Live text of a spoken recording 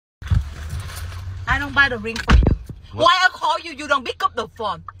I don't buy the ring for you. What? Why I call you, you don't pick up the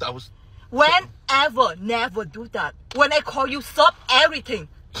phone? That was... Whenever, never do that. When I call you, stop everything.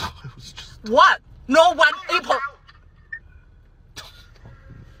 It was just... What? No one people.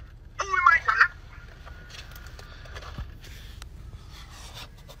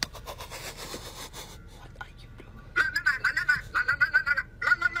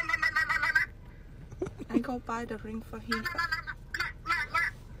 I go buy the ring for him.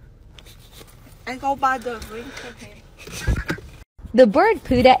 I go buy the ring for him. The bird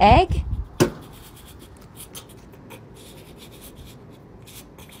put an egg?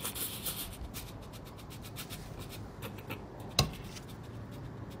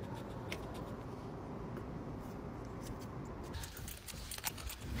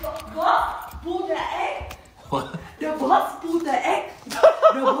 Boss put the egg. What? The boss put the egg. The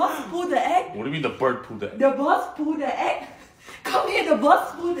boss put the egg. What do you mean the bird put the egg? The boss put the egg. Come here, the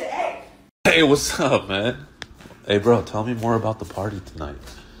boss put the egg. Hey, what's up, man? Hey, bro, tell me more about the party tonight.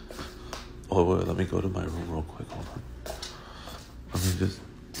 Oh, wait, let me go to my room real quick. Hold on. Let me just...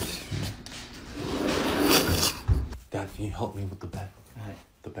 Dad, can you help me with the bed?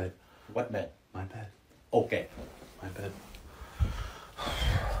 The bed. What bed? My bed. Okay. My bed.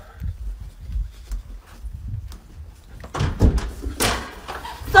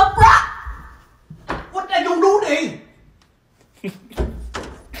 Surprise! What are you doing?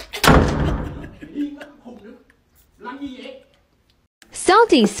 Làm gì vậy?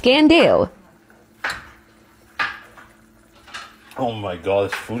 Salty scandal. Oh my god,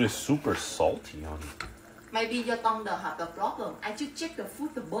 this food is super salty, honey. Maybe your tongue have the problem. I just check the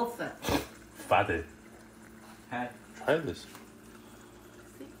food, the buffet. Fatty. Hai. Try this.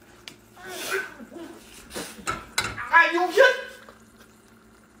 Ai vô shit?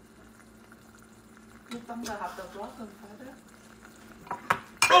 Your tongue have the problem, father.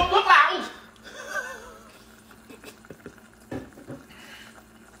 Đừng có làm.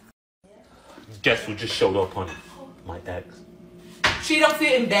 Guess who just showed up, honey? My ex. She don't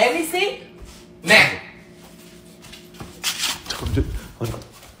feel embarrassing? Nè.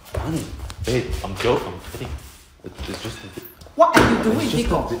 Honey, babe, I'm joking. I'm kidding. It's just a bit. What are you doing,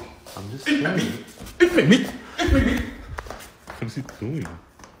 Nico? I'm just kidding. Ít mày biết. Ít mày biết. What is he doing?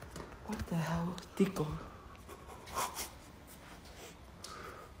 What the hell, Nico?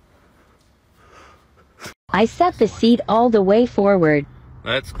 I set the seat all the way forward.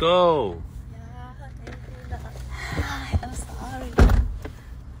 Let's go. I'm sorry.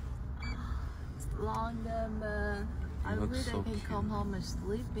 It's long day, man. I look wish so I can cute. come home and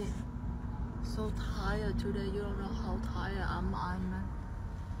sleep in. So tired today. You don't know how tired I'm, man.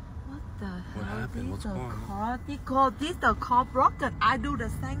 What the hell? happened? This What's the going on? car, Nico. This the car broken. I do the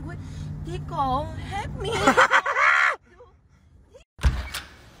sandwich. Nico, help me.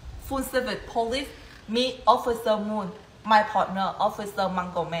 Full service police. Me, Officer Moon. My partner, Officer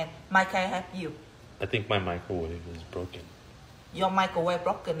Mango Man. Mike, can I help you? I think my microwave is broken. Your microwave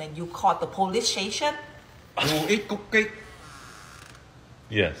broken and you called the police station? You eat cookie.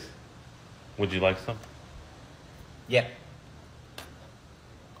 Yes. Would you like some? Yeah.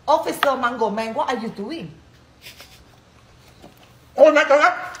 Officer Mango Man, what are you doing? Ôi mẹ trời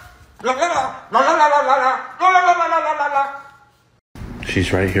đất. La.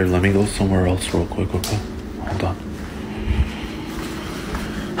 She's right here. Let me go somewhere else real quick, okay? Hold on.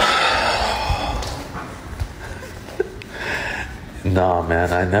 Nah,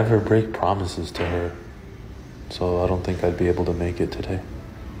 man, I never break promises to her. So I don't think I'd be able to make it today.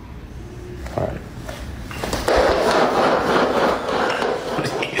 Alright. What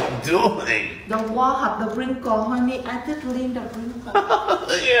are you doing? The wall have the wrinkle, honey. I did clean the wrinkle.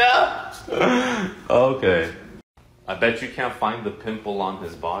 Yeah. Okay. I bet you can't find the pimple on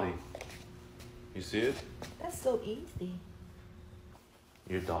his body. You see it? That's so easy.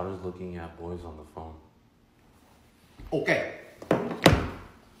 Your daughter's looking at boys on the phone. Ok.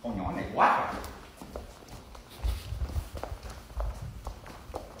 Con nhỏ này quá rồi.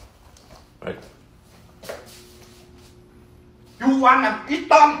 Right? You wanna eat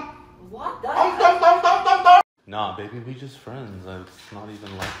them? What Tom. Nah, baby, we just friends. It's not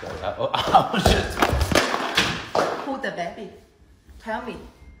even like that. I was just... Who the baby? Tell me.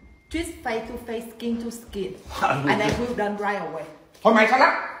 Just face to face, skin to skin. And I will done right away. Thôi mày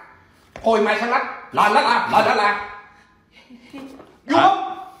salad. Thôi mày salad. La. You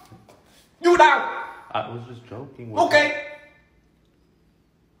không? You down. I was just joking with Okay.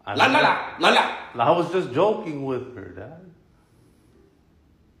 her. La. I was just joking with her, Dad.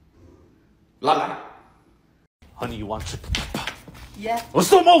 La. Honey, you want to... Yeah. Oh,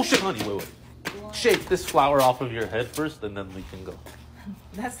 slow motion, honey. Wait. Shake this flour off of your head first, and then we can go.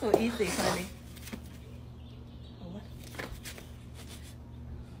 That's so easy, honey.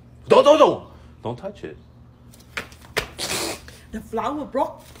 Don't touch it. The flower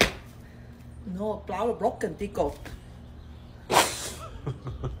broke. No, flower broken, Tico.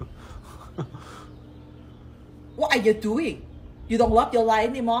 What are you doing? You don't love your life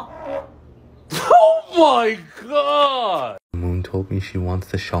anymore? Oh my god! Moon told me she wants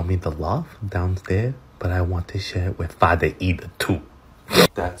to show me the love downstairs, but I want to share it with Father either too.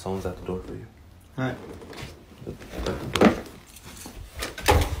 Dad, someone's at the door for you. Alright. At the door.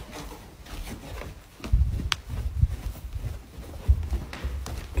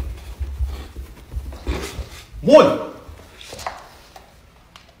 Moon!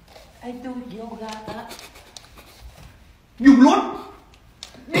 I do yoga. You luôn!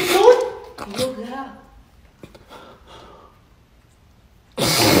 Yoga.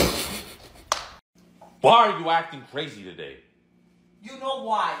 Why are you acting crazy today? You know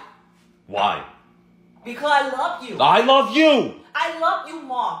why? Why? Because I love you. I love you! I love you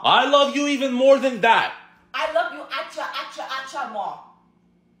more. I love you even more than that. I love you acha more.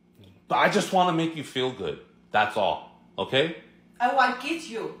 I just want to make you feel good. That's all. Okay? I want to kiss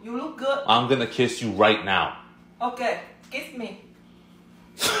you. You look good. I'm gonna kiss you right now. Okay, kiss me.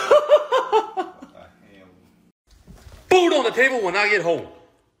 Food on the table when I get home.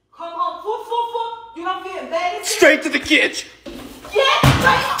 Come on, food. You don't feel embarrassed? Straight to the kitchen. Yes,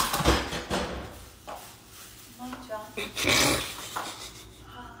 straight up.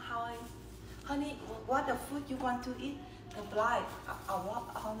 How honey, what the food you want to eat? The blind,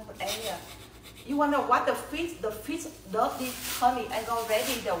 on the area. You want to what the fish dirty, honey, I got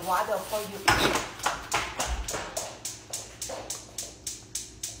ready the water for you.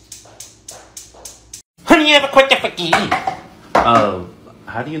 Honey, you have a quick spaghetti.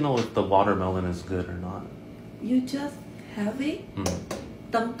 How do you know if the watermelon is good or not? You just have it,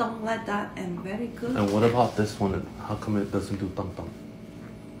 tung like that, and very good. And what about this one? How come it doesn't do tung?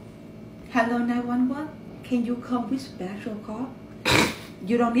 Hello 911, can you come with special call?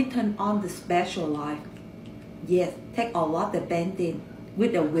 You don't need to turn on the special light. Yes, take a lot of bending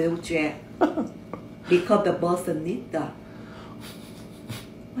with a wheelchair because the person needs that.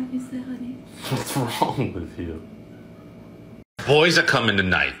 What you say, honey? What's wrong with you? Boys are coming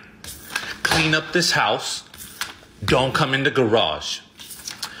tonight. Clean up this house. Don't come in the garage.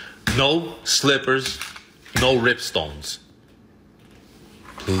 No slippers, no ripstones.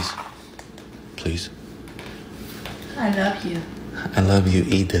 Please. Please. I love you. I love you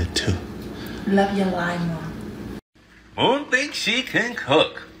either too. Love your life more. Moon thinks she can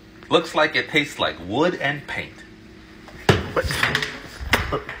cook. Looks like it tastes like wood and paint.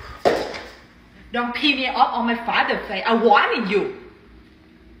 Don't pee me off on my father's face. I warning you.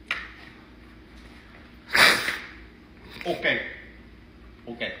 Okay.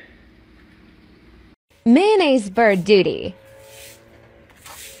 Mayonnaise bird duty.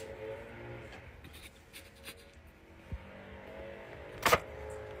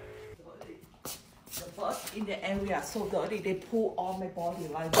 The birds in the area are so dirty, they pull on my body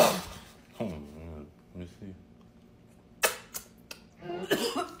like that. Oh, let me see.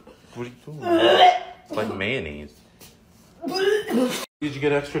 What are you doing? It's like mayonnaise. Did you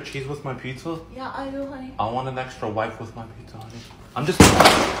get extra cheese with my pizza? Yeah, I do, honey. I want an extra wipe with my pizza, honey. I'm just...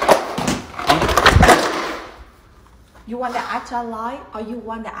 You want the acha light or you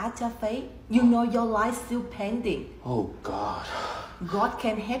want the acha fake? You know your life still pending. Oh, God. God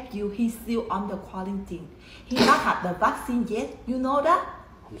can help you. He's still on the quarantine. He not had the vaccine yet. You know that?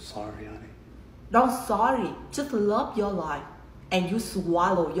 I'm sorry, honey. Don't sorry. Just love your life. And you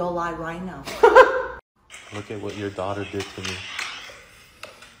swallow your life right now. Look at what your daughter did to me.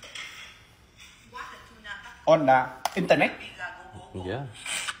 On the internet. Yeah.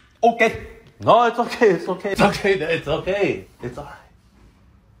 Okay. No, it's okay. It's okay. It's okay. It's okay. It's all right.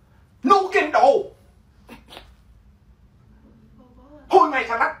 No kiên đồ. Thôi mày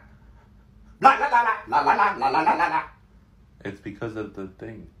thằng lắc. La. It's because of the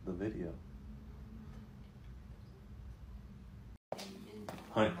thing, the video.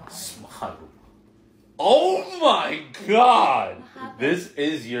 Honey, smile. Oh my God! This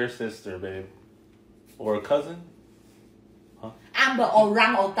is your sister, babe. Or a cousin? Huh? I'm the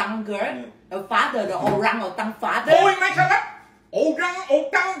orangutan girl. The father, the orangutan father. Thôi mày thằng lắc.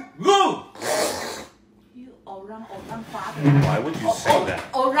 Orangutan. Go! You orangutan father. Why would you say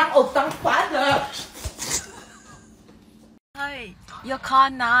that? Orangutan father. Hi, your call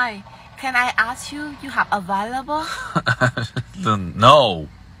 9. Can I ask you have available? No,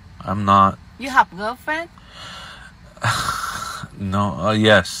 I'm not. You have girlfriend? No,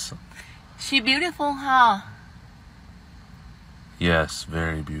 yes. She beautiful, huh? Yes,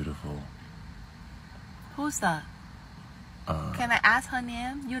 very beautiful. Who's that? Can I ask her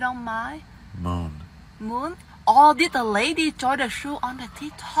name? You don't mind? Moon. Moon? Oh, did the lady join the show on the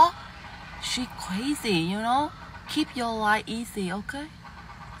TikTok? She crazy, you know? Keep your life easy, okay?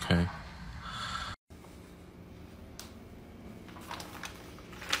 Okay.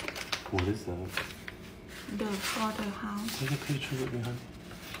 What is that? The father house. Take a picture of it behind.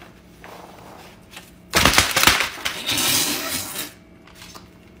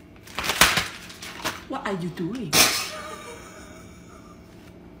 What are you doing?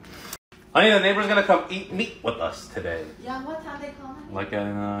 Honey, the neighbor's gonna come eat meat with us today. Yeah, what time they coming? Like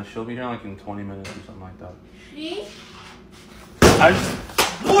in, she'll be here like in 20 minutes or something like that. She? I just...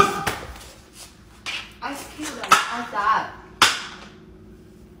 What? I killed them outside.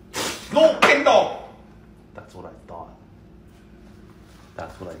 No Kindle. That's what I thought.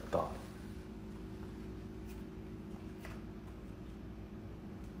 That's what I thought.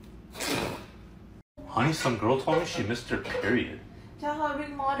 Honey, some girl told me she missed her period. Tell her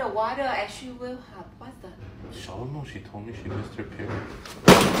drink more the water and she will have what's that? I don't know, she told me she missed her period.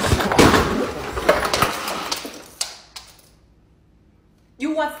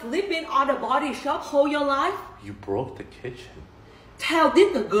 You was sleeping on the body shop whole your life? You broke the kitchen. Tell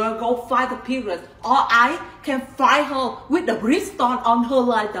did the girl go find the period or I can find her with the brimstone on her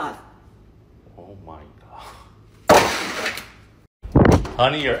like that. Oh my god.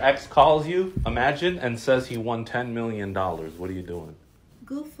 Honey, your ex calls you, imagine, and says he won $10 million. What are you doing?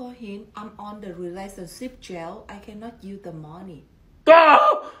 Good for him. I'm on the relationship jail. I cannot use the money.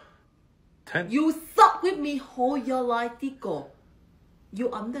 Ah! 10? You suck with me whole your life, Tico.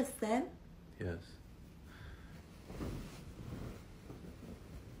 You understand? Yes.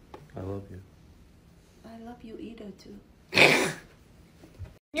 I love you. I love you either too.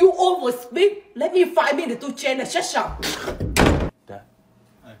 You overspeak. Let me 5 minutes to change the session. Dad.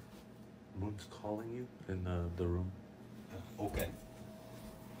 Hi. Moon's calling you in the room. Okay.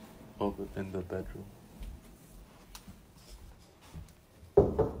 Over in the bedroom.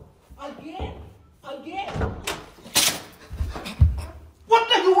 Again?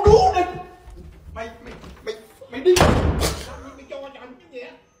 What are you doing? Mày đi. Mày cho anh cái gì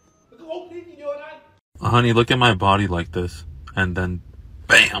vậy? Mày cứ hút đi vô đây. Honey, look at my body like this. And then,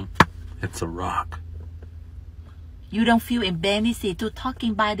 bam, it's a rock. You don't feel embarrassed to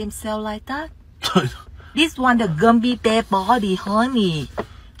talking by themselves like that? This one the Gumby bear body, honey.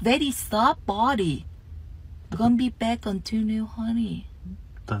 Very soft body. Gumby bear continue, honey.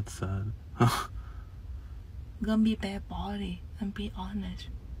 That's sad. Gumby bear body. And be honest.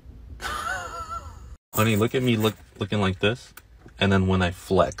 Honey, look at me looking like this. And then when I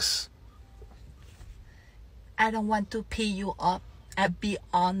flex. I don't want to pee you up. And be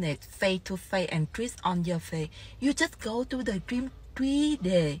honest, face to face and twist on your face. You just go to the gym 3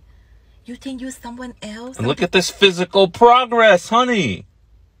 days. You think you're someone else? And look at this physical progress, honey.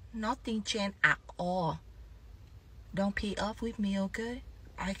 Nothing changed at all. Don't pee up with me, okay?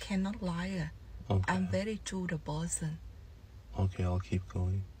 I cannot lie. Okay. I'm very true the person. Okay, I'll keep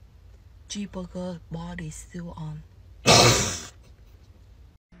going. G-Burger body still on.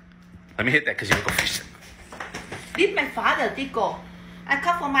 Let me hit that because you go fishing. This my father, Tico. I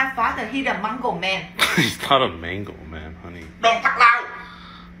come from my father. He's a mango man. He's not a mango man, honey. Đòn tắc lao.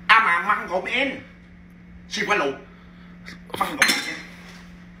 Mà mango man. Xin phải lụ. Mango man.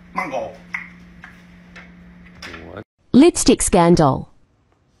 Mango. What? Lipstick scandal.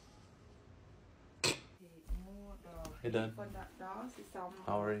 Hey, Dad.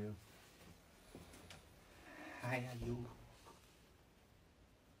 How are you? Hi, are you?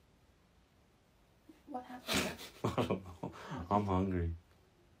 What happened? I don't know. I'm hungry.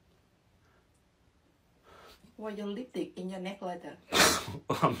 Why your lipstick in your neck like that?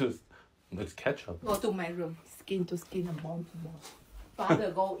 It's ketchup. Go to my room. Skin to skin and bone to bone.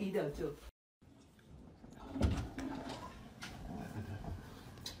 Father go either too.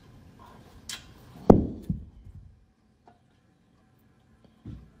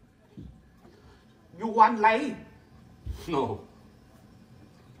 You want lay? No.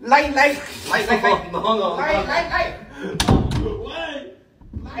 Lay. No.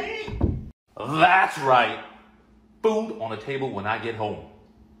 Lay. That's right. Food on the table when I get home.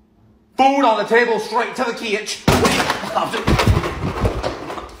 Food on the table straight to the kitchen.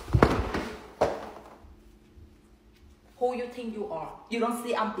 Who you think you are? You don't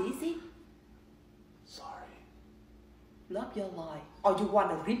see I'm busy? Sorry. Love your life. Or you want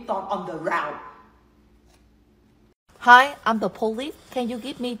to rip on the round? Hi, I'm the police. Can you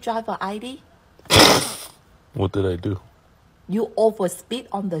give me driver ID? What did I do? You overspeed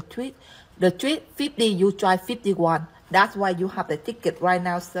on the street. The street 50, you drive 51. That's why you have the ticket right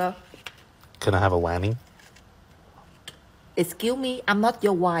now, sir. Can I have a whammy? Excuse me, I'm not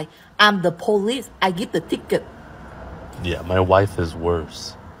your wife. I'm the police. I give the ticket. Yeah, my wife is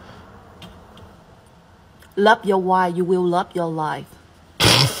worse. Love your wife, you will love your life.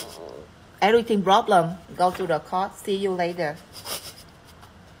 Everything problem, go to the court. See you later.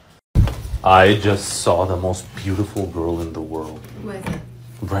 I just saw the most beautiful girl in the world. Where is it?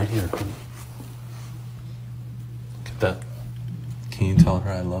 Right here. Look at that. Can you tell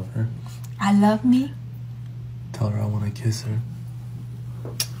her I love her? I love me. Tell her I want to kiss her.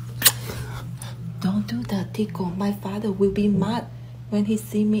 Don't do that, Tico. My father will be mad when he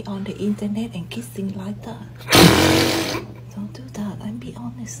see me on the internet and kissing like that. Don't do that. I'm be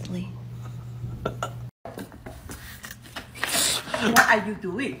honestly. What are you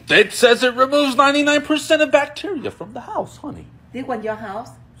doing? It says it removes 99% of bacteria from the house, honey. This one your house?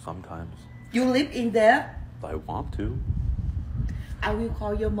 Sometimes. You live in there? I want to. I will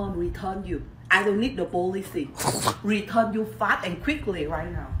call your mom, return you. I don't need the police. Return you fast and quickly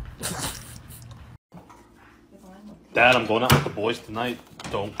right now. Dad, I'm going out with the boys tonight.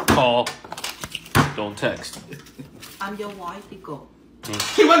 Don't call. Don't text. I'm your wife, Tico.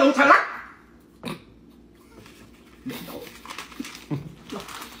 คิดว่าหนูทะลัก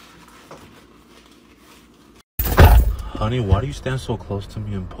Honey, why do you stand so close to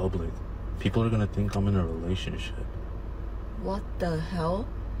me in public? People are gonna think I'm in a relationship. What the hell?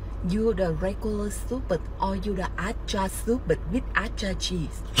 You the regular soup, but or you the acha soup, but with acha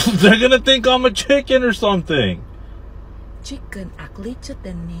cheese? They're gonna think I'm a chicken or something. Chicken ugly to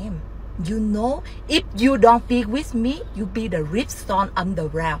the name. You know, if you don't be with me, you be the ripstone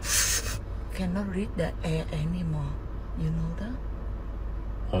underground. Cannot read the air anymore. You know that?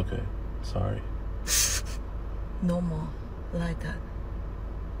 Okay, sorry. No more like that.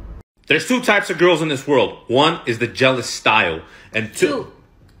 There's two types of girls in this world. One is the jealous style, and two.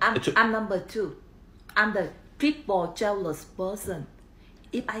 I'm number 2. I'm the triple jealous person.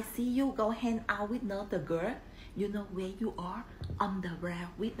 If I see you go hang out with another girl, you know where you are? Underground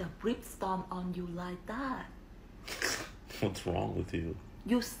with a brimstone on you like that. What's wrong with you?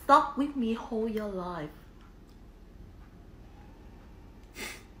 You stuck with me whole your life.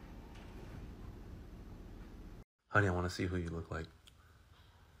 Honey, I want to see who you look like.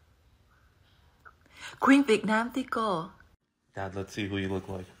 Queen Vietnam Tico. Dad, let's see who you look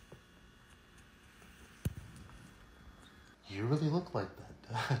like. You really look like that,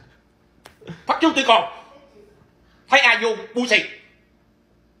 Dad. Phát vô Tico. Thấy ai vô buông xì.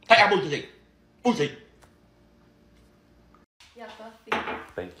 Thấy ai buông xì. Buông xì.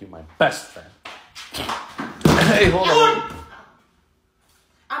 Thank you, my best friend. Hey, hold on.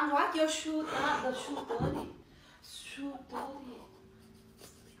 I'm what your shoe the shoe dirty. Shoe dirty.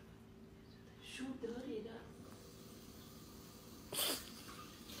 Shoe dirty.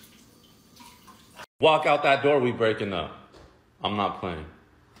 Walk out that door, we breaking up. I'm not playing.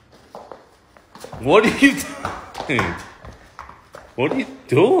 What are you doing? What are you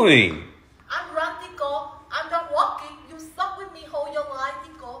doing? I'm running, Tico. I'm not walking. You stuck with me whole your life,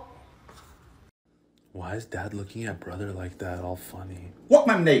 Tico. Why is Dad looking at brother like that, all funny? Quất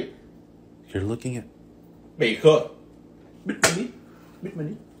mâm đi. You're looking at... Bị khơi. Bít mình đi. Bít mình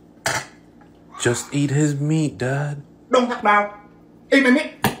đi. Just eat his meat, Dad. Đông thắt bao. Im mày mít.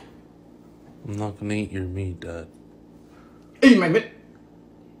 I'm not gonna eat your meat, Dad. Im mày mít.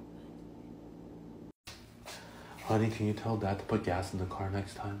 Honey, can you tell Dad to put gas in the car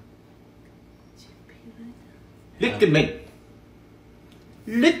next time? Licking me.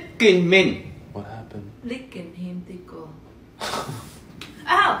 Licking me. What happened? Licking him, Tico.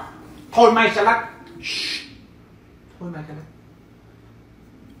 Ow! Thôi mày xà lách. Shh. Thôi mày xà lách.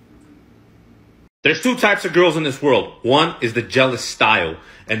 There's two types of girls in this world. One is the jealous style,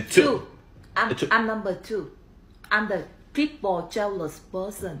 and two. I'm number 2. I'm the triple jealous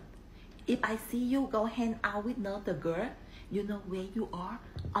person. If I see you go hang out with another girl, you know where you are?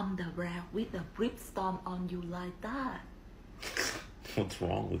 Underground with a brimstone on you like that. What's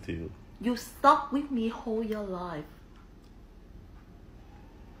wrong with you? You stuck with me whole your life.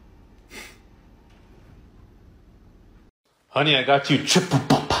 Honey, I got you triple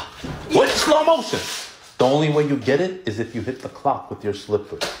papa. What slow motion? The only way you get it is if you hit the clock with your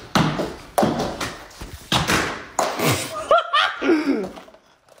slippers.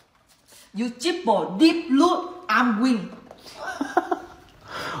 You triple deep loop, I'm win.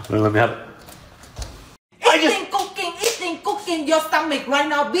 Let me have it. Eating cooking your stomach right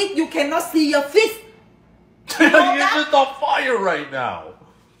now, bitch. You cannot see your fist. You're just on fire right now.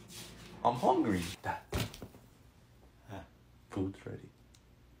 I'm hungry. Dad. Food's ready.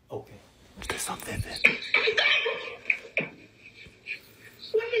 Okay. Because I'm vivid.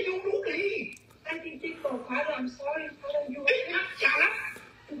 What are you doing? I'm thinking for father. I'm sorry, father. You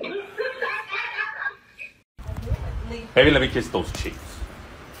Baby, let me kiss those cheeks.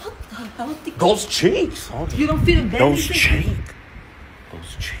 What the hell? Those cheeks, honey. You don't feel embarrassed? Those cheeks.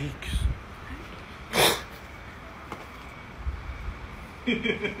 Those cheeks.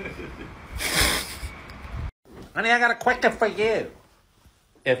 Honey, I got a question for you.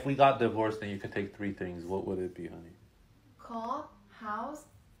 If we got divorced and you could take 3 things, what would it be, honey? Car, house,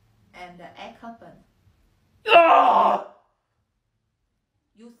 and the ex-husband. Ah!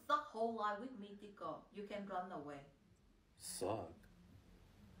 You suck whole life with me, Tico. You can run away. Suck.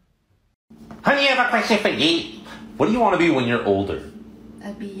 Honey, I have a question for you. What do you want to be when you're older?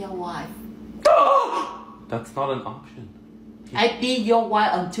 I'll be your wife. That's not an option. I'll be your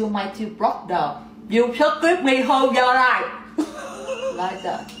wife until my teeth broke down. You should keep me whole your life. Like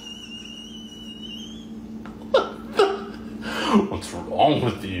that. What's wrong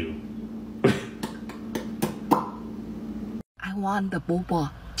with you? I want the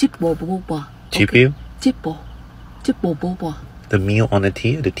boba. Chipbo boba. Cheap you? Chipbo. Chipbo boba. The meal on the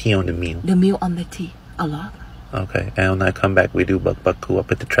tea or the tea on the meal? The meal on the tea. A lot. Okay, and when I come back, we do bakbaku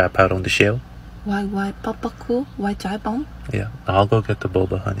up at the trap out on the shell? Why papaku? Why chai bong? Yeah, I'll go get the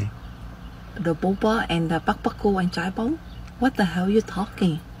boba, honey. The boba and the papaku and chai bong? What the hell are you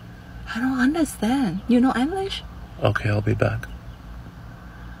talking? I don't understand. You know English? Okay, I'll be back.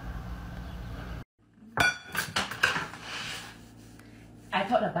 I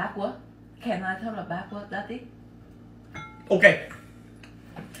thought a backward. Can I tell a backward, Daddy? Okay.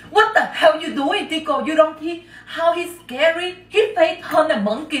 What the hell you doing, Tico? You don't see how he's scary? He face on a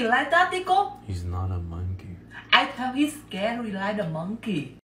monkey like that, Tico? He's not a monkey. I tell he's scary like a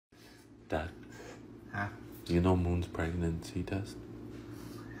monkey. Dad, Hả? you know Moon's pregnancy test?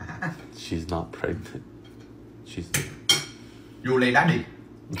 She's not pregnant. She's... Vô lì đá đi.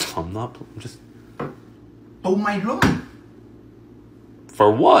 I'm not... I'm just... Tụi mày luôn.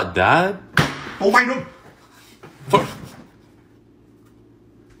 For what, Dad? Tụi mày luôn. For...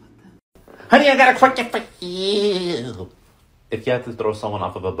 Honey, I got a question for you. If you had to throw someone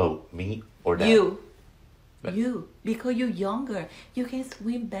off of a boat, me or Dad? You. Because you're younger. You can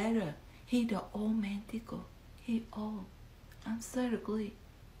swim better. He the old man, Tico. He old. I'm certainly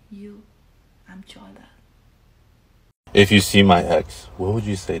you. I'm Jordan. If you see my ex, what would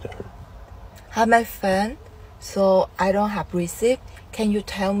you say to her? Hi, my friend. So I don't have receipt. Can you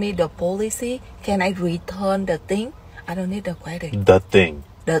tell me the policy? Can I return the thing? I don't need the credit. The thing.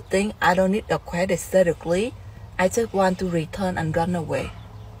 The thing, I don't need the credit certainly. I just want to return and run away.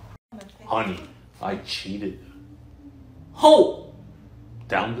 Honey, I cheated. Who?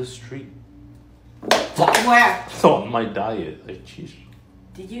 Down the street. Where? So on my diet, I cheated.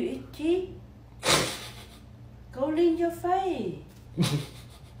 Did you eat cheese? Go lean your face.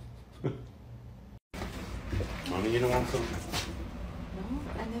 Mommy, you don't want some? No,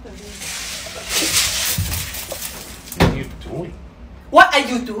 I never did. What are you doing? What are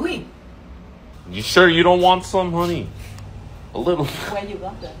you doing? You sure you don't want some, honey? A little. Where you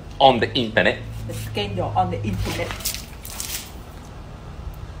got that? On the internet. The scandal on the internet.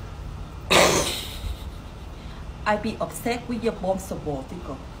 I be obsessed with your principal,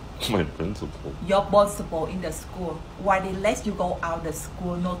 Tico. My principal. Your principal in the school. Why they let you go out the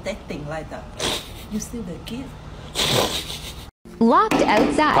school, no testing like that? You still the kid. Locked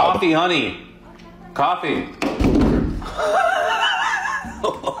outside. Coffee, honey. Coffee.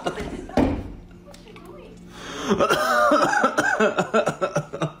 Y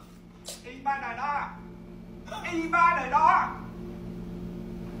ba đời đó. Y ba đời đó.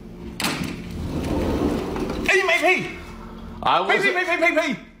 Y mày Phi. I was. Phi.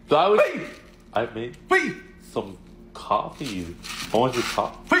 I was. Phi. I made Phi. some coffee. I want your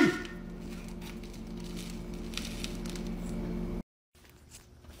coffee. Phi.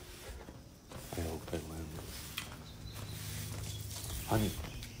 I hope I land this. Honey,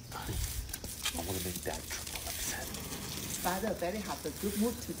 I want to make Dad triple upset. Father very have a good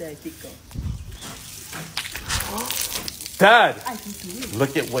mood today, Tico. Dad, I can do it.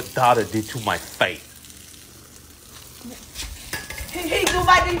 look at what Dada did to my face. He do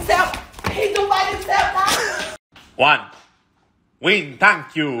by himself. He do by himself now. One. Win,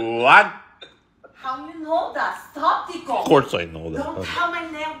 thank you. One. How you know that? Stop, Tico. Of course I know that. Don't tell my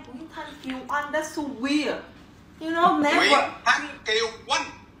name. We thank you on. That's so weird. You know, never. Nguyễn Thanh Kiều Quân.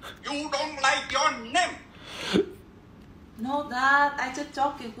 You don't like your name. No, Dad. I just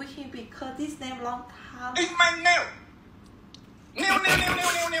joking with him because his name long time. In my nail. Nail.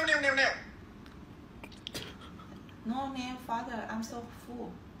 No name, Father. I'm so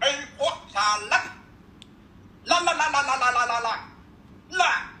full. Ê quốc xà lắc. La.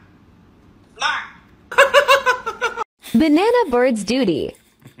 Banana bird's duty.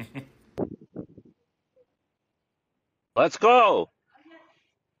 Let's go.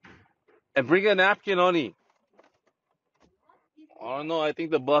 And bring a napkin, honey. I don't know. I think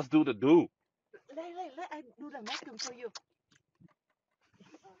the bus do the do. Let I do the vacuum for you.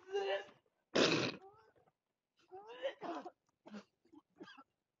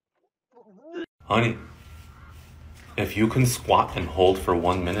 Honey, if you can squat and hold for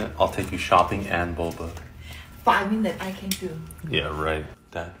 1 minute, I'll take you shopping and boba. 5 minutes I can do. Yeah, right.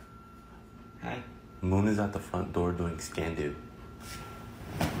 Dad, Hả? Moon is at the front door doing scan do.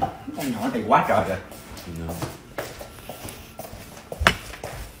 Con nhỏ này quá trời rồi. No.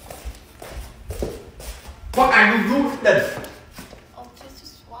 What are you doing? Oh,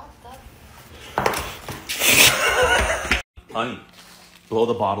 just what the? Honey, blow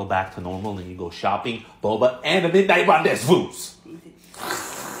the bottle back to normal and you go shopping, boba, and a midnight Mondays foods.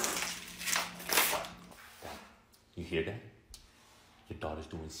 You hear that? Your daughter's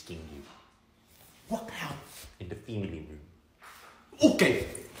doing skin do. What hell? In the family room. Okay.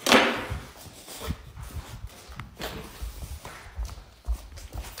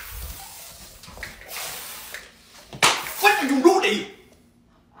 What are you doing?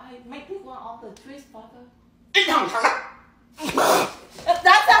 I make this one on the twist, father. Cái thằng thằng đó.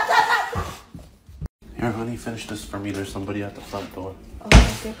 That. Here, honey, finish this for me. There's somebody at the front door. Oh,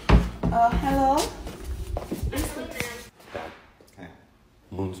 okay. Hello? Dad,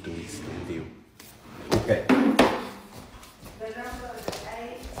 Moon's doing skin do. Okay. The number is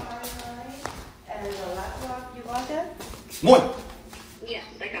 859 and the last one, you got it? Moon. Yes,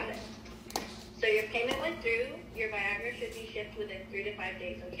 I got it. So your payment went through. Your Viagra should be shipped within 3 to 5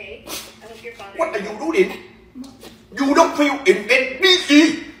 days, okay? I hope your father... What are you doing? You don't feel in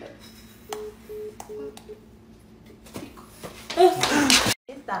NBC.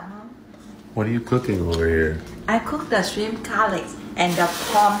 Is that mom? What are you cooking over here? I cook the shrimp garlic and the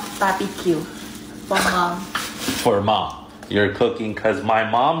prawn barbecue for mom. For mom. You're cooking because my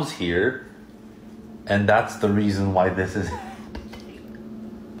mom's here. And that's the reason why this is...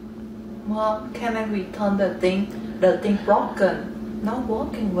 Mom, can I return the thing? The thing broken, not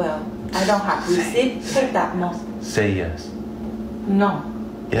working well. I don't have receipt. Take that, mom. Say yes. No.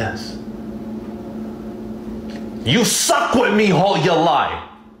 Yes. You suck with me all your life.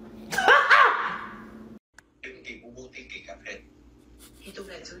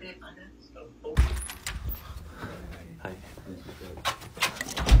 Hi.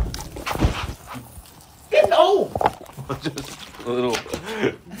 Cái đâu? Just a little.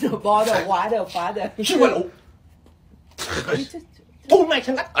 The bottle, water, father. Chứ mà lụ. Ôi mày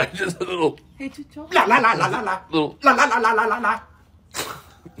sao lắc? I just a little. Hey, to talk. La. Little.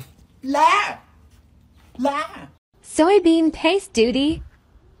 La. Soybean paste duty.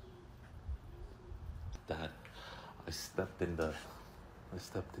 Dad, I stepped in the.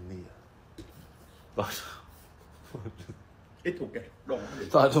 It's okay. Don't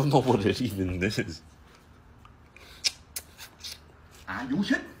I don't know what it even is. À, Vũ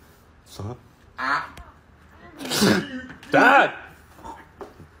xích. Huh? À. Dad!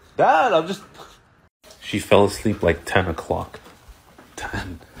 Dad, I'm just... She fell asleep like 10 o'clock.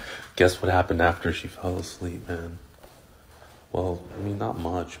 10. Guess what happened after she fell asleep, man? Well, I mean, not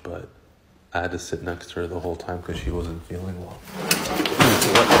much, but I had to sit next to her the whole time because she wasn't feeling well.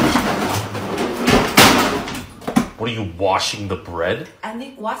 What are you, washing the bread? I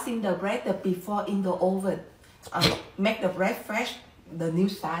need washing the bread before in the oven. Make the bread fresh, the new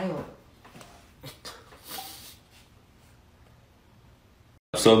style.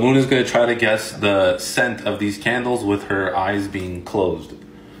 So Moon is going to try to guess the scent of these candles with her eyes being closed.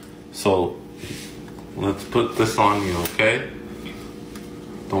 So let's put this on you, okay?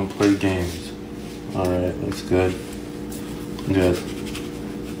 Don't play games. Alright, that's good. Good.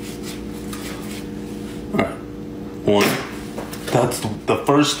 Alright. One. That's the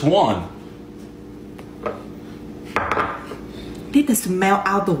first one. Did the smell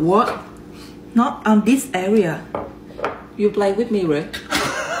out the word? Not on this area. You play with me, right?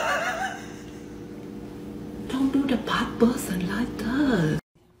 Don't do the bad person like that.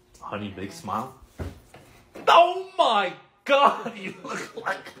 Honey, big smile. Oh my God, you look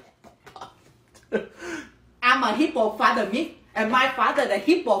like... I'm a hippo father meat, and my father the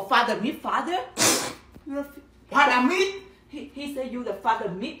hippo father meat father. Hoa làm mít. He said you the father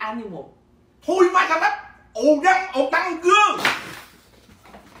meat animal. Thôi mày sao lắc? Ồ đăng gương.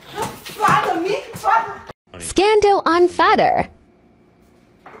 Father meat father. Scandal on fatter.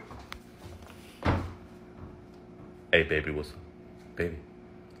 Hey, baby, what's up? Baby,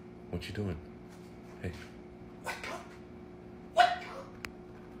 what you doing? Hey.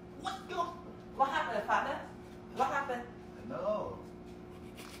 What happened, father? What happened? No.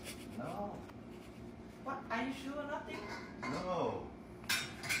 What? Are you sure nothing? No.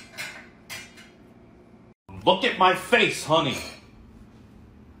 Look at my face, honey.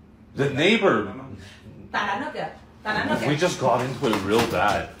 The neighbor. Ta đánh nó kìa. Ta đánh nó kìa. We just got into it real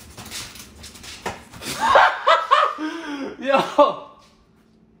bad. Yo.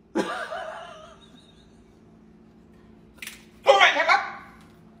 Cô mày thằng lắm.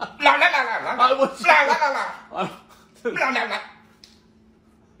 Làm.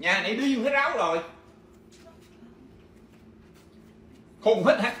 Nhà này đưa dương hết ráo rồi. Khùng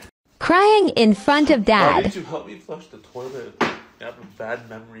hết hả? Crying in front of Why Dad. did you help me flush the toilet? I have a bad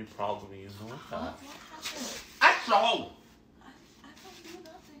memory problem, you know that. Ách rồi.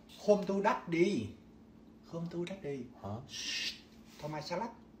 Hôm tôi đắt đi. Hôm tôi đắt đi. Huh? Thôi mai salad.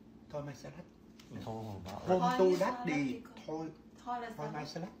 Thôi mai salad. No, not Hôm right. tôi đắt đi. Thôi Thôi là thôi sao? mai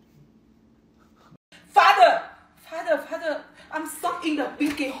salad. Father, I'm stuck in the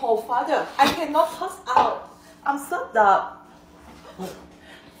pinky hole, Father. I cannot pass out. I'm stuck up.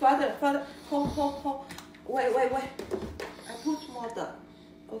 Father, hold. Wait. I put water.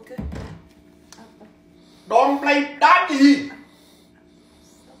 Okay. Don't play daddy.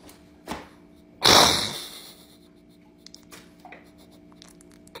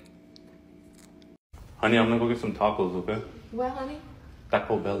 Honey, I'm gonna go get some tacos, okay? Where, honey?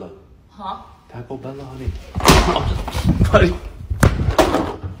 Taco Bella. Huh? Taco Bella, honey. Honey.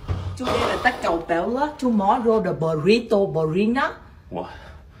 Today là Taco Bella. Tomorrow the burrito barina. What?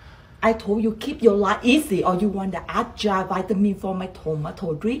 I told you keep your life easy, or you want the agile vitamin for my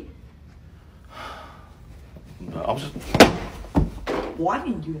tomato drink. I was just.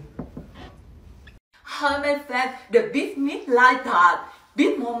 Warning you. Hi, my friend. The big meat like that.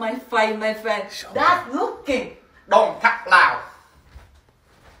 Bit more my face, my friend. That's looking. Đòn thắt Lào.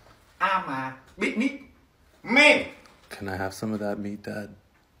 Mà biết nít. Men. Can I have some of that meat, Dad?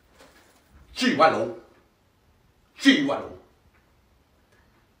 Chỉ qua lũ.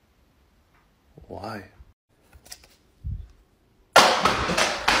 Why?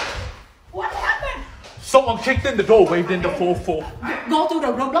 What happened? Someone kicked in the door, waved in the 4-4. Go to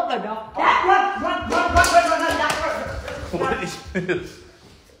the room, lock the door. Run. What is this?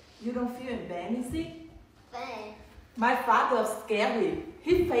 You don't feel embarrassing? My father scary.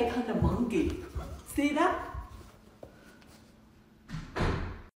 He fake on the monkey. See that?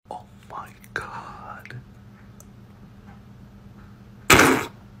 Oh my God.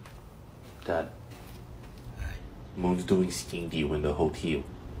 Dad. Moon's doing skiing to you in the hotel.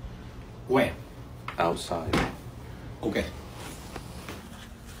 Where? Outside. Okay.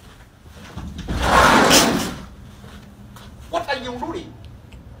 What are you doing?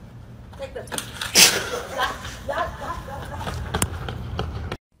 Take the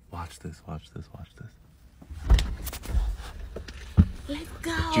Watch this. Let's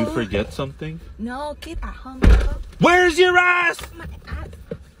go. Did you forget something? No, keep at home. Where's your ass? My ass.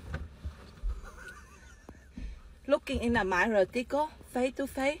 Looking in the mirror, Tico, face to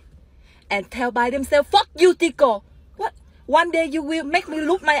face, and tell by themselves, fuck you, Tico. What? One day you will make me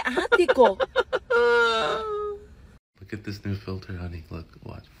look my ass, Tico. Look at this new filter, honey. Look,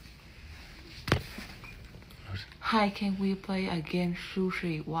 watch. Hi, can we play again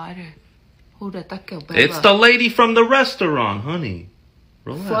sushi water? Who the Taco Bell? It's the lady from the restaurant, honey.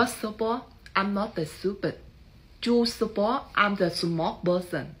 Relax. First of all, I'm not the stupid. Two support, I'm the smart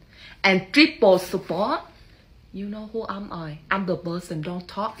person. And triple support, you know who am I? I'm the person don't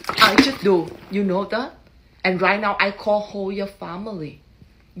talk. I just do. You know that? And right now I call whole your family.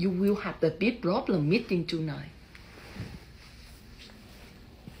 You will have the big problem meeting tonight.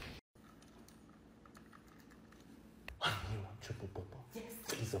 You want triple bubble? Yes.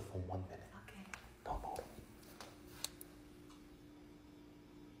 Visa for 1 minute. Okay. No more.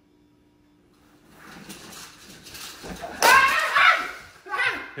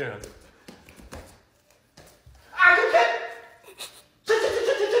 Here.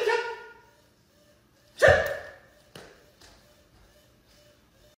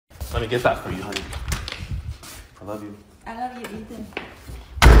 Let me get that for you, honey. I love you. I love you, Ethan.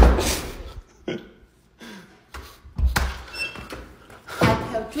 I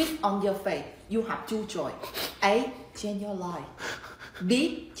tell trick on your face. You have two choice. A, change your life.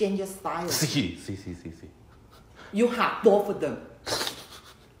 B, change your style. See. You have both of them.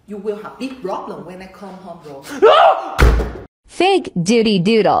 You will have big problem when I come home, bro. Fake duty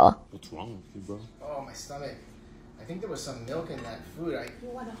doodle. What's wrong with you, bro? Oh, my stomach. I think there was some milk in that food. You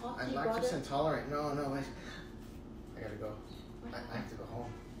want a hot I'm tea, lactose brother? intolerant. No, I gotta go. I have to go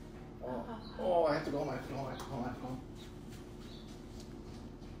home. Oh, I have to go home. I have to go home.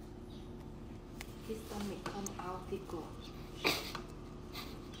 His stomach come out, Tico.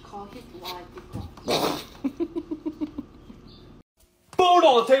 call his wife before. Food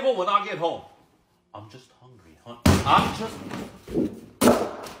on the table when I get home. I'm just hungry, huh? I'm just...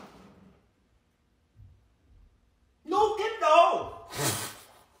 No kid đâu.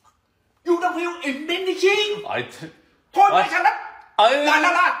 You don't feel anything. Thôi mày sao đất.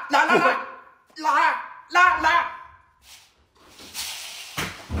 La.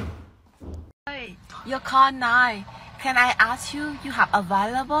 Hey, your call 9. Can I ask you have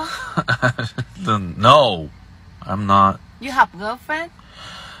available? No, I'm not. You have girlfriend?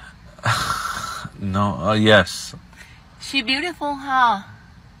 No, yes. She beautiful, huh?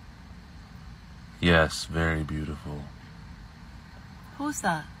 Yes, very beautiful. Who's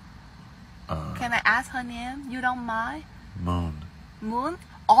that? Can I ask her name? You don't mind? Moon. Moon?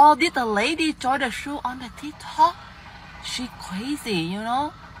 Oh, did the lady join the show on the TikTok? She crazy, you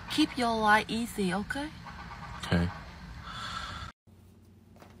know? Keep your life easy, okay? Okay.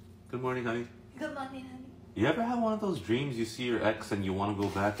 Good morning, honey. Good morning, honey. You ever have one of those dreams you see your ex and you want to go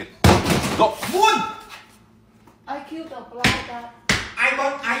back and... Go! Moon. I killed the black guy. Ai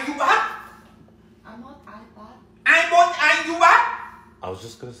muốn ai you back? I'm not iPad. Ai muốn ai you back? I was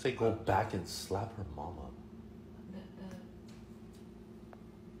just gonna say go back and slap her mama.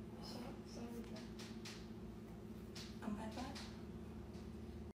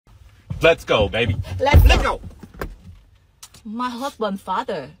 Let's go, baby. Let's go. My husband's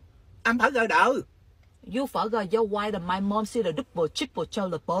father. Anh phải gợi đỡ. You forgot your wife and my mom see the double, triple,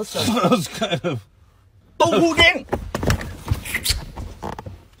 triple person. That was kind of... Tu đen.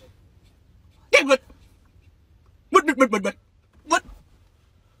 Get bịch. Bịch.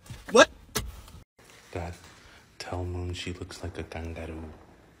 Dad, tell Moon she looks like a kangaroo.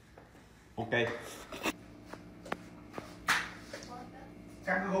 Okay.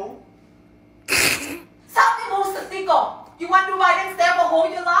 Kangaroo. Stop the most sticker. You want to buy them step for whole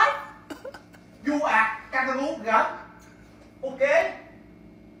your life? You are kangaroo girl. Okay.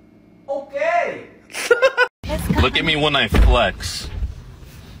 Okay. Look at me when I flex.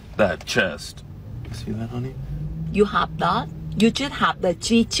 That chest. See that, honey? You have that. You just have the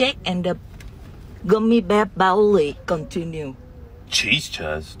G-check and the gummy bear belly continue. Cheese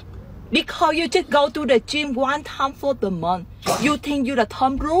chest? Because you just go to the gym one time for the month. You think you're the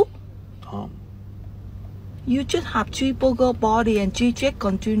Tom Group? Tom. You just have triple girl body and G-check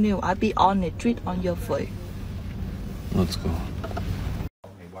continue. I be on it, treat on your face. Let's go.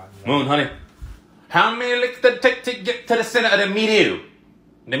 Moon, honey. How many licks did it take to get to the center of the meteor?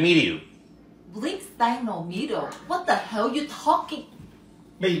 The meteor. Blink stand no middle. What the hell you talking?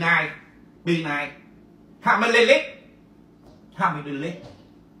 Bì này. 20 lít. 20 lít.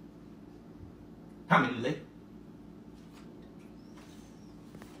 20 lít.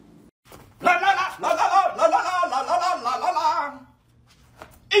 La.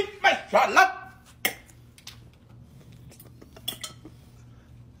 Ít mày sợ lắm.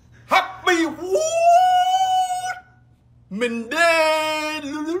 Happy Wood. Mình đê.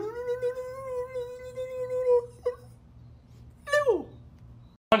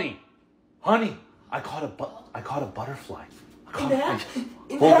 Honey, I caught a butterfly. Hold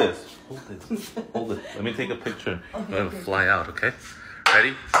this. Let me take a picture. Okay, Let it fly out, okay?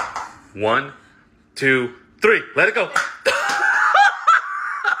 Ready? 1, 2, 3. Let it go.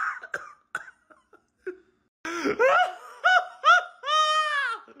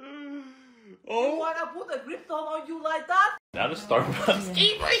 You wanna put a grip on you like that? Now to Starbucks.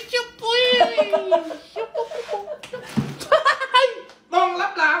 Con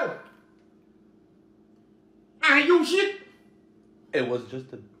lắp nào. Are you shit? It was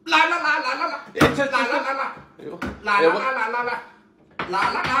just a... La. It's just... La.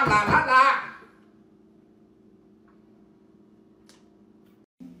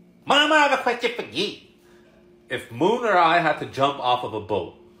 Mama, I have a question for you. If Moon or I had to jump off of a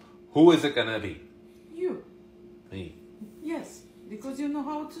boat, who is it gonna be? You. Me. Yes, because you know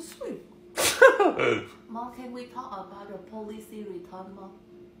how to swim. Mom, can we talk about the policy return, Mom?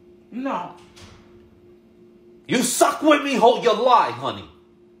 No. You suck with me, hold your lie, honey.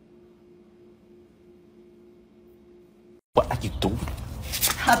 What are you doing?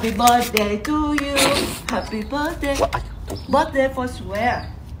 Happy birthday to you. Happy birthday. What are you doing? Birthday for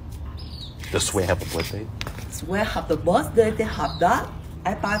Swear. Does Swear have a birthday? Swear have the birthday, they have that.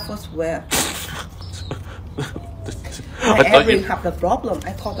 I buy for Swear. My Erin have the problem.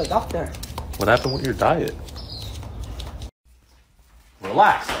 I call the doctor. What happened with your diet?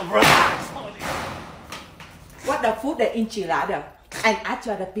 Relax. What the food the enchilada? And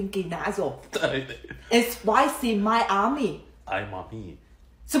actually the pinky nazo. It's spicy my army. I'm mommy.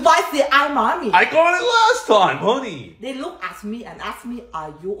 Spicy eye mommy. I got it last time, honey. They look at me and ask me,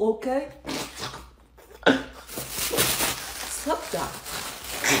 are you okay? Stop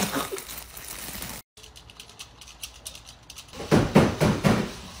that.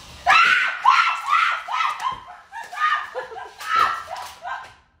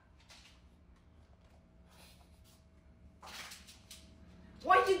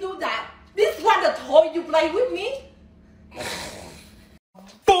 Why you do that? This one the toy you play with me?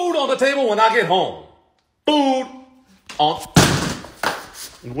 Food on the table when I get home. Food on.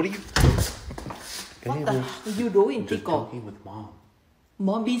 What are you? What the hell are you doing, Just Tico? joking with mom.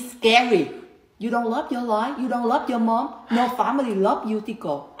 Mom be scary. You don't love your life. You don't love your mom. No family love you,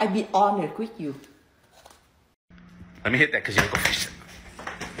 Tico. I be honored with you. Let me hit that because you go fish.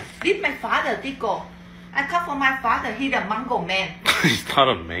 This my father, Tico. I come from my father. He's a mango man. He's not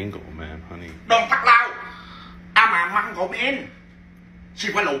a mango man, honey. Đòn tắc lao. Mà mango man. Chị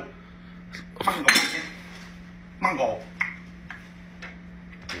phải lụ. Mango man. Mango.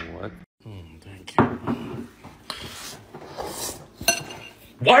 What? Thank you.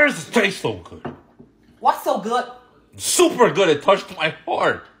 Why does this taste so good? What's so good? Super good. It touched my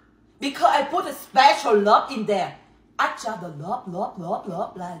heart. Because I put a special love in there. I just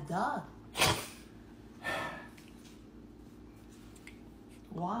love like that.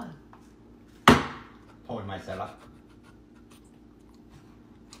 Why? Thôi mày sẽ lắm.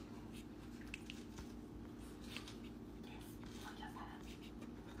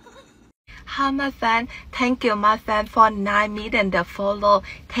 Hi, my fan. Thank you, my fan, for 9 million the follow.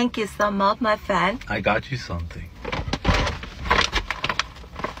 Thank you so much, my fan. I got you something.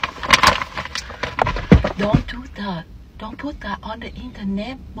 Don't do that. Don't put that on the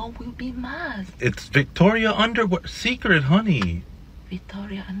internet. Mom will be mad. It's Victoria underwear. Secret, honey.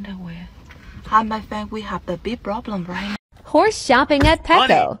 Victoria underwear. Hi, my fan. We have the big problem right now. Horse shopping at Petco.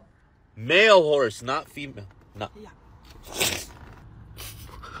 Honey. Male horse, not female. Not.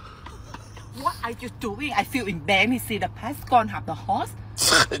 What are you doing? I feel embarrassed. See the past gone have the horse.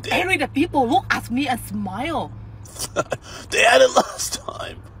 Every the people look at me and smile. They had it last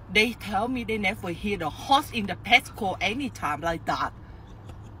time. They tell me they never hear the horse in the Petco anytime like that.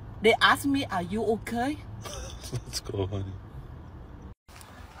 They ask me, are you okay? Let's go, honey.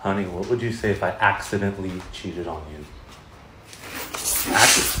 Honey, what would you say if I accidentally cheated on you?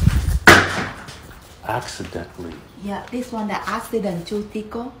 Accidentally. Yeah, this one the accident too,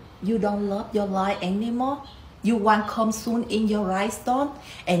 Tico. You don't love your life anymore. You want come soon in your rhinestone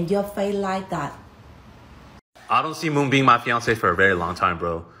and your face like that. I don't see Moon being my fiance for a very long time,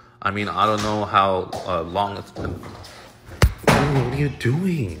 bro. I mean, I don't know how long it's been. What are you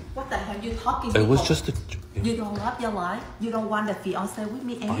doing? What the hell are you talking It Tico? was just a... You don't love your life. You don't want the fiance with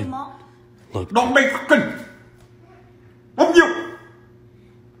me anymore. Look, Don't be fucking. Không nhiều.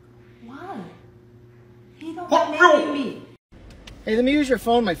 Why? He don't What want you? marry me. Hey, let me use your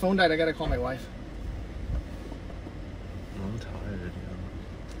phone. My phone died. I gotta call my wife. I'm tired,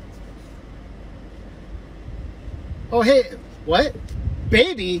 Oh, hey, what?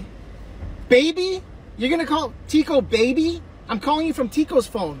 Baby? Baby? You're gonna call Tico baby? I'm calling you from Tico's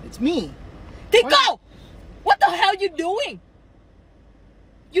phone. It's me. Tico! What the hell you doing?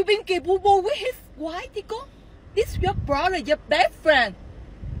 You been gay boo boo with his wife, Tico? This your brother, your best friend.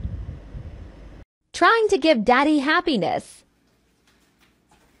 Trying to give daddy happiness.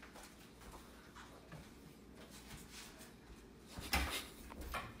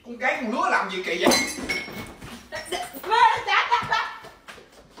 Con gái con lứa làm gì kỳ vậy?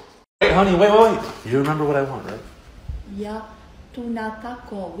 Hey, honey, wait. You remember what I want, right? Yeah, tuna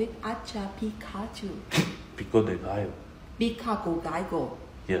taco with acha Pikachu. Pico de gallo. Pikachu Gaigo,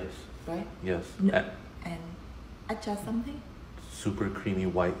 Yes, right? yes. No. And And acha something? super creamy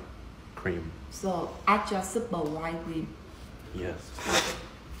white cream. So acha super white cream. Yes.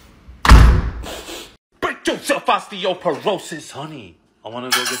 Break yourself osteoporosis, honey. I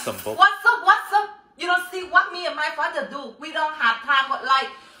want to go get some both. What's up? What's up? You don't see what me and my father do. We don't have time for like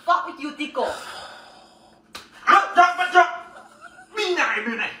fuck with you, Tico. Bắt ra. Đi này,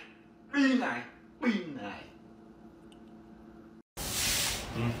 đi này. Đi này, đi này.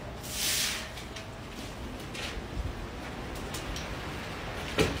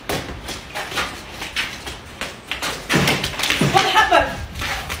 What happened?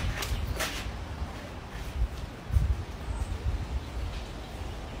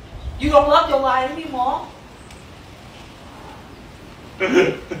 You don't love your life anymore?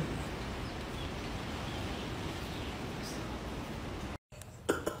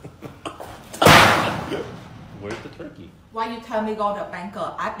 Where's the turkey? Why Why you tell me go to the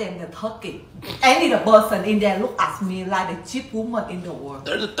banker? Ask them the turkey. Any the person in there look at me like the cheap woman in the world.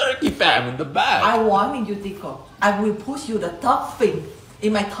 There's a turkey fam in the back. I warning you, Tico. I will push you the top thing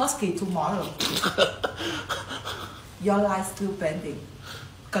in my turkey tomorrow. Your life still pending.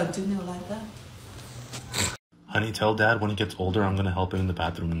 Continue like that. Honey, tell Dad when he gets older, I'm gonna help him in the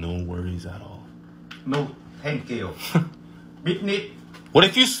bathroom. No worries at all. No, thank you. Business. What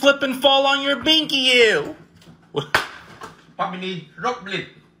if you slip and fall on your binky, you? Family rất lịch.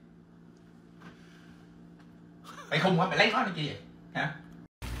 Mày không hả? Mày lấy nó làm chi vậy? Hả?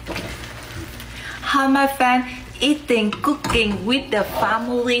 Hi, my friend. Eating, cooking with the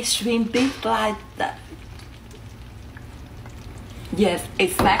family, shrimping like that. Yes,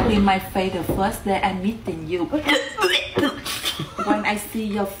 exactly my face the first day I'm meeting you. When I see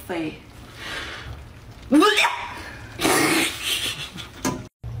your face.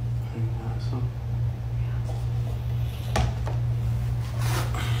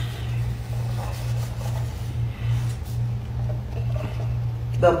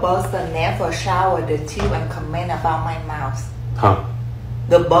 The person never shower the teeth and comment about my mouth. Huh?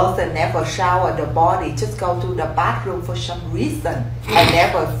 The person never shower the body, just go to the bathroom for some reason. I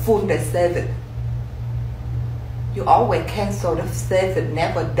never full the seven. You always cancel the seven,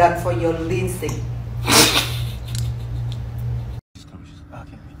 never done for your rinsing.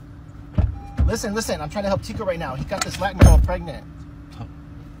 Listen, I'm trying to help Tico right now. He got this Latin girl pregnant.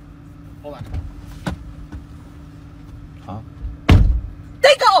 Hold on. Huh?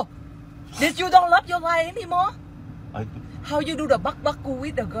 Tico! Did you don't love your life anymore? I How you do the buck-buckle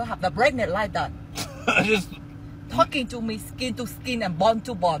with the girl have the pregnant like that? just... Talking to me skin to skin and bone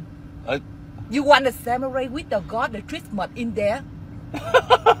to bone. You want to celebrate with the God, the Christmas in there?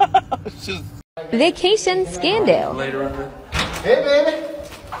 It's just... Vacation scandal. Later on the... Hey, baby.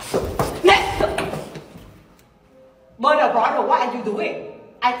 Brother, what are you doing?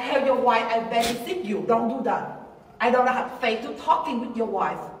 I tell your wife I babysit you. Don't do that. I don't have faith to talking with your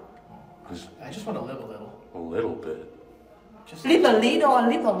wife. I just want to live a little. A little bit. Live a little or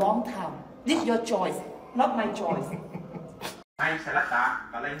live a long time. This your choice, not my choice. Hay xà lách tạ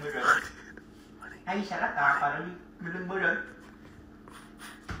và lên mưa rừng. Hay xà lách tạ và lên mưa rừng.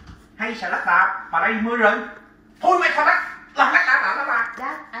 Hay xà lách tạ và đây mưa rừng. Thôi mày xà lách, làm lách tạ nó mà.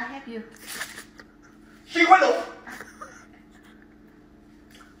 Dad, I help you. Siêu quá đủ.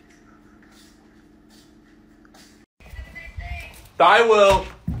 I will.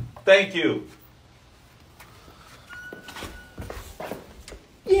 Thank you.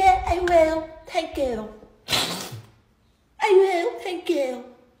 Yeah, I will. Thank you. I will. Thank you.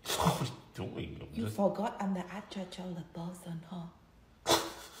 What are you doing? You forgot I'm the actual person, huh?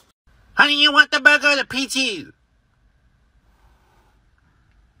 Honey, you want the burger or the PT?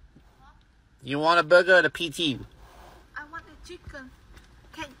 You want a burger or the PT? I want the chicken.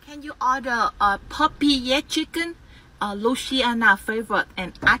 Can you order a puppy chicken? Luciana favorite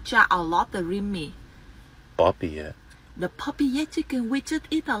and Acha a lot the Rimi. Poppy yet? The puppy chicken we just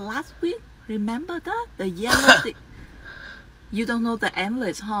eat last week. Remember that? The yellow thing. You don't know the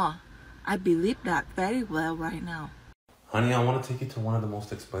endless, huh? I believe that very well right now. Honey, I want to take you to one of the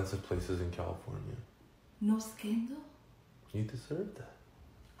most expensive places in California. No scandal? You deserve that.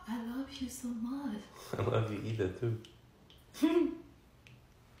 I love you so much. I love you either too.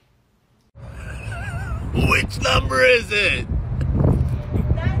 Which number is it?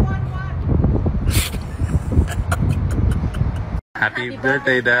 911. Happy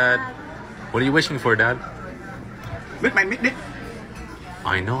birthday, Dad. What are you wishing for, Dad? Biết mày biết đi.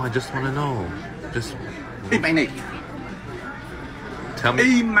 I know, I just want to know. Just Eat mày nỉ. tell me.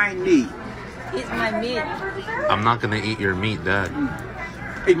 Eat mày nỉ. It's my meat. I'm not going to eat your meat, Dad.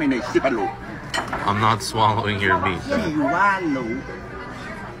 Eat mày nỉ. Siêu lụ. I'm not swallowing your meat, Dad. Siêu lụ.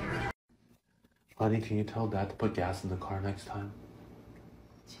 Honey, can you tell Dad to put gas in the car next time?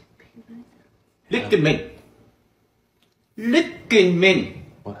 Licking me. Licking me.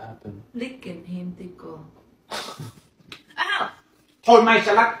 What happened? Licking him, Tico. Thôi mày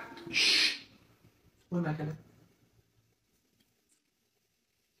xà lách. Thôi mày xà lách.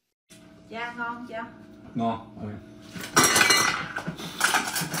 Cha ngon chưa? Ngon.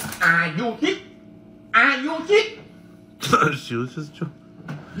 Are you sick? Are you sick? She was just...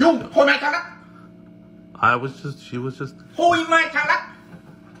 You, thôi mày xà lách. She was just... Thôi mày xà lách.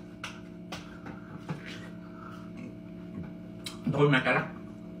 Thôi mày xà lách.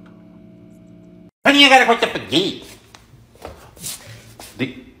 Honey, I gotta go to the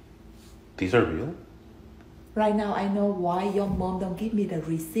These are real? Right now, I know why your mom don't give me the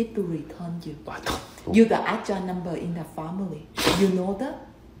receipt to return you. I don't know. You're the agent number in the family. You know that?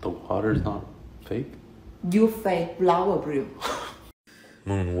 The water's not fake? Your face flower blue.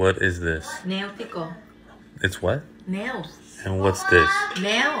 Moon, what is this? Nail tickle. It's what? Nails. And what's this?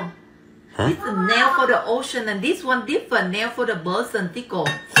 Nail. Huh? This is a nail for the ocean and this one different nail for the birds and tickle.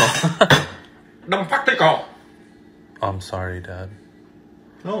 Đông phát tickle. I'm sorry, Dad.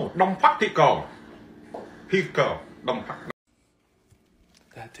 No, đông phát tickle. Tickle. Đông phát.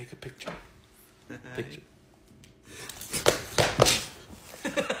 Dad, take a picture. Picture.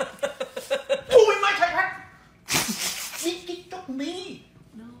 Ui, my God. Did you talk me?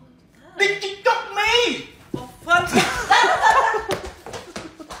 No. Did you talk me?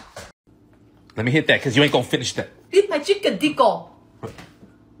 Let me hit that, because you ain't gonna finish that. This my chicken tickle.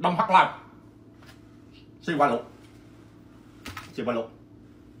 Đông phát làm. Say one look. Say one look.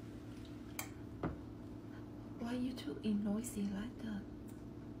 Why you too noisy like that?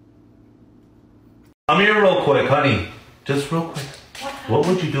 Come here real quick, honey. Just real quick. What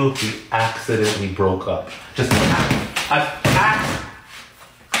would you do if we accidentally broke up? Just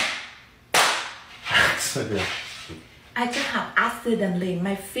accident. I just have accidentally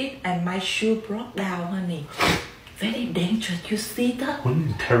my feet and my shoe broke down, honey. Very dangerous. You see that? What do you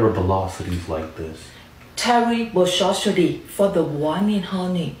mean terror velocities like this? Terrible sorcery for the warning,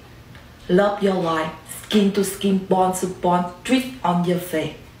 honey. Love your life, skin to skin, bond to bond, twist on your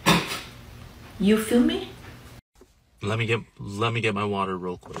face. You feel me? Let me get my water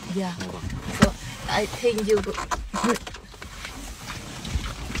real quick. Yeah. Hold on. So I think you.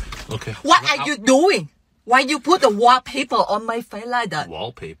 Okay. What are you doing? Why you put the wallpaper on my face like that?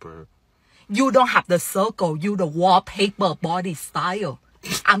 Wallpaper. You don't have the circle. You the wallpaper body style.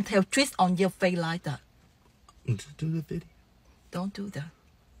 I'm tell twist on your face like that. Just do the video. Don't do that.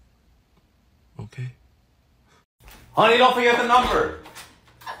 Okay. Honey, don't forget the number.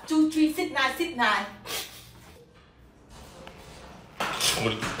 236969.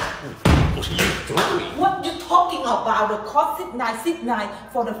 What are you doing? What you talking about? The cost 6969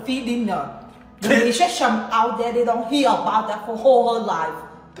 for the free dinner. The musician out there, they don't hear about that for whole her life.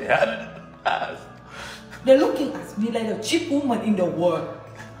 They had it in the past. They're looking at me like the cheap woman in the world.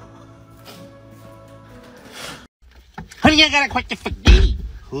 Honey, I got a question for you.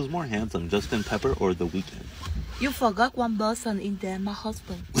 Who's more handsome, Justin Pepper or The Weeknd? You forgot one person in there, my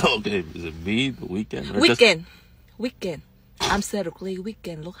husband. Okay, is it me, The Weeknd? Or Weeknd. I'm seriously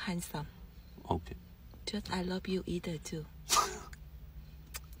Weeknd look handsome. Okay. Just I love you either too.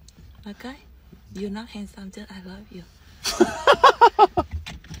 Okay? You're not handsome, just I love you.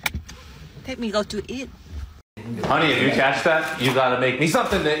 Take me go to eat. Honey, if you catch that, you gotta make me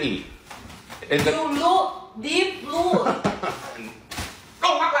something to eat. You look deep blue.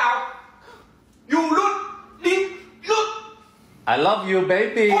 Đông phát nào. You look. Deep look. I love you,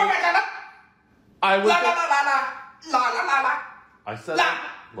 baby. Ôi mẹ trời đất. I will. La. I said. La.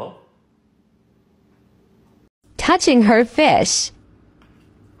 Well. Touching her fish.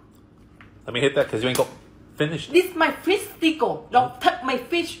 Let me hit that because you ain't go finish. This my fish tickle. Don't touch my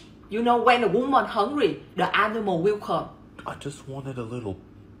fish. You know when a woman hungry, the animal will come. I just wanted a little.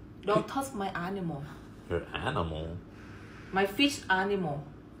 Don't touch my animal. Your animal. My fish animal.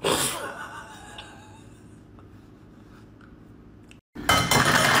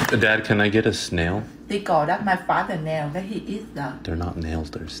 Dad, can I get a snail? Tickle, that's my father nail. That he eats that. They're not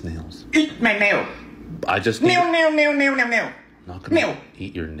nails, they're snails. Eat my nail. I just need. Nail. I'm not gonna Nail.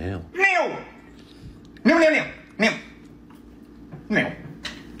 eat your nail. Nail.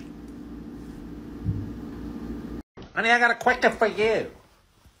 Honey, I got a question for you.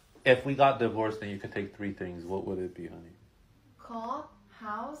 If we got divorced and you could take 3 things, what would it be, honey? Car,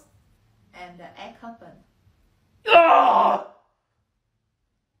 house, and the ex-husband. Ah!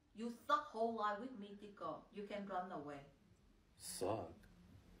 You suck whole life with me, Tickle. You can run away. Suck.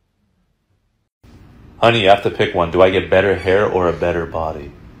 Honey, you have to pick one. Do I get better hair or a better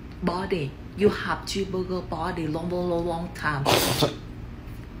body? Body. You have cheeseburger body long time.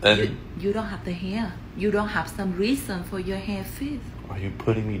 And You don't have the hair. You don't have some reason for your hair fit. are you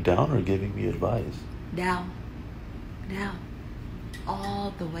putting me down or giving me advice? Down. Down.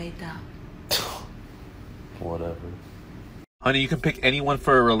 All the way down. Whatever. Honey, you can pick anyone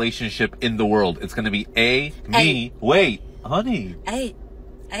for a relationship in the world. It's gonna be me. Hey. Wait, honey. Hey.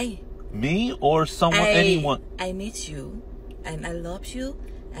 Me or someone, anyone. I miss you. And I love you.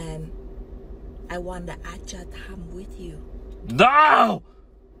 And I want the Acha time with you. No!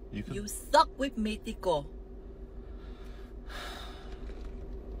 You can. You suck with me, Tico.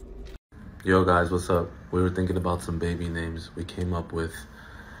 Yo, guys, what's up? We were thinking about some baby names. We came up with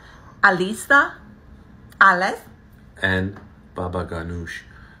Alisa, Alex. and Baba Ganoush.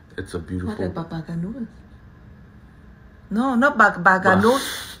 It's a beautiful. What a Baba Ganoush? No, not Baba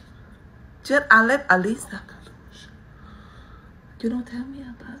Ganoush. Just I let Alisa. You don't tell me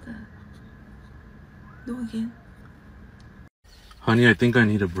about that. Do again. Honey, I think I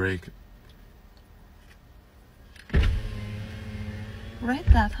need a break. Read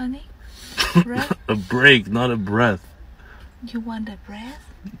that, honey. Breath. A break, not a breath. You want the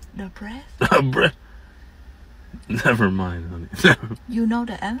breath? The breath? A breath. Never mind, honey. You know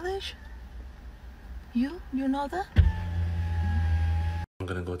the English? You know that? I'm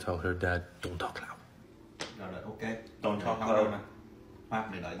gonna go tell her dad, don't talk loud. Rồi, ok. Don't talk loud. Hoa,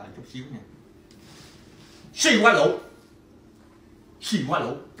 mày đợi tao chút xíu nha. Xì quá lụ. Xì quá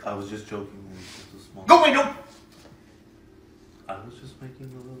lụ. I was just joking. It was just a small... Go mày đúng. I was just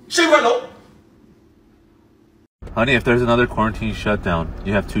making a little... Xì quá lụ. Honey, if there's another quarantine shutdown,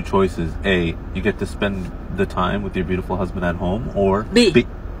 you have two choices. A, you get to spend the time with your beautiful husband at home, or B.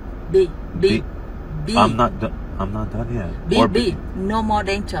 I'm not done yet. B. No more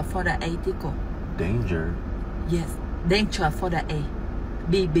danger for the A, Tico. Danger? Yes, danger for the A.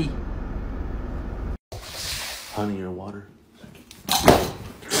 B. Honey, your water.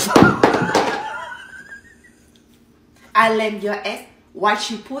 I blame your ex. Why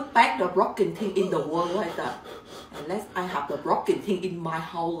she put back the broken thing in the world like that? Unless I have the broken thing in my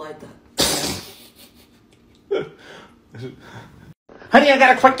house like that. Honey, I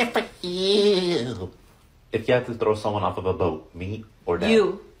got a question for you. If you had to throw someone off of a boat, me or dad?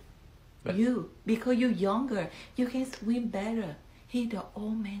 You. Because you're younger. You can swim better. He the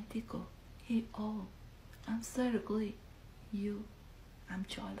old man, Tico. He old. I'm certainly you. I'm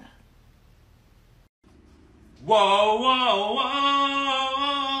Jordan. Whoa, whoa, whoa,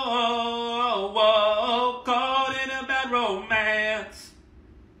 whoa, caught in a bad romance.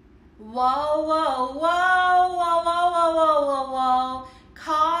 Whoa,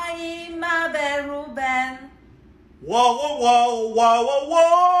 call in my bedroom band. Wow,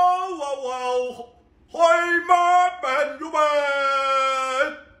 Hoi má bền của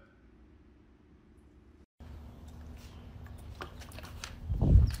bên.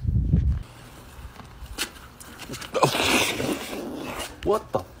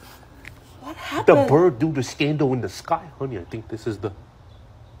 What the? What The happened? bird do the scandal in the sky, honey. I think this is the...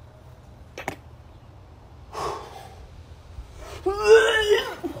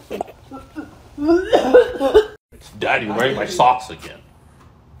 It's Daddy wearing my socks again.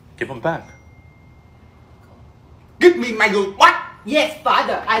 Give them back. Give me my good what? Yes,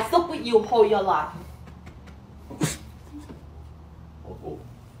 father. I stuck with you whole your life.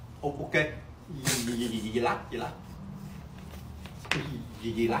 Ok. Gì lát. Gì lát.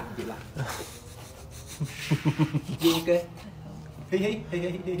 You okay? Hey.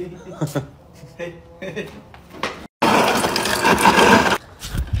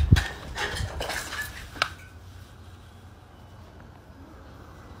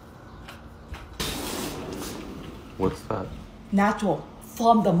 What's that? Natural.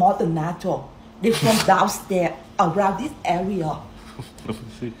 From the modern natural. They from downstairs around this area. Let me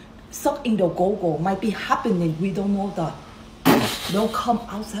see. Suck in the go-go might be happening. We don't know that. Don't come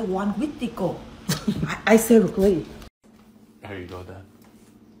outside one week, Tico. I seriously. There you go, Dad.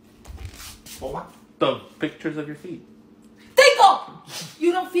 What? The pictures of your feet. Tico!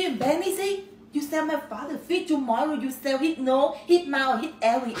 You don't feel anything? You sell my father feet tomorrow. You sell his nose, his mouth, his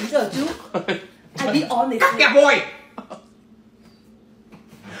every either too. I be honest. Cắt kẹp môi.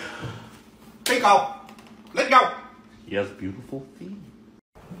 Tico, let's go. He has beautiful feet.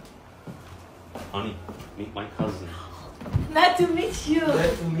 Honey, meet my cousin. Nice to meet you.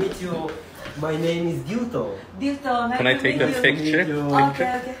 Nice to meet you. My name is Duto. Duto, nice Can I to take meet a you. picture?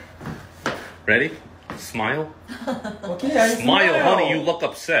 Okay. Ready? Smile. Okay, I Smile, honey, you look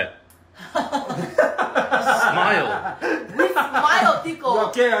upset. Smile. We smile, Tico.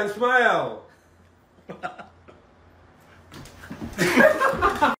 Okay, I smile.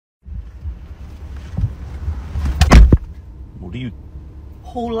 What do you...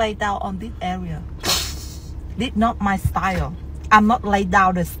 Who lay down on this area? This not my style. I'm not lay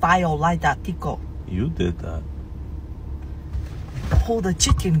down the style like that, Tico. You did that. Who the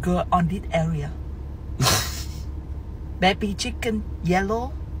chicken girl on this area? Baby chicken,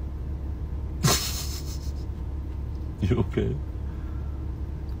 yellow. You okay?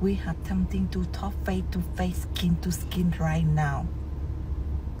 We have something to talk face to face, skin to skin right now.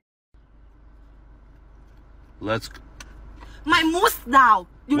 Let's... My mood's down.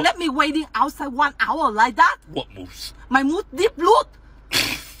 You What? let me waiting outside 1 hour like that? What moves? My mood deep root.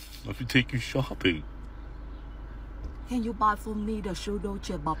 Let me take you shopping. Can you buy for me the shoe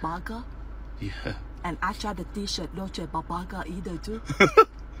Dolce Gabbana? Yeah. And I try the t-shirt Dolce Gabbana either too.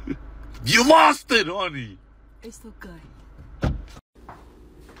 You lost it, honey. It's okay.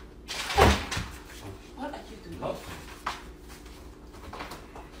 No.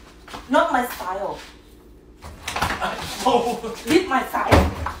 Not my style. Oh. This my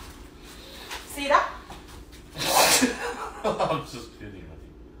style. See that? I'm just kidding.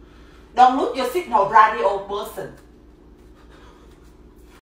 Don't lose your signal, bloody old person.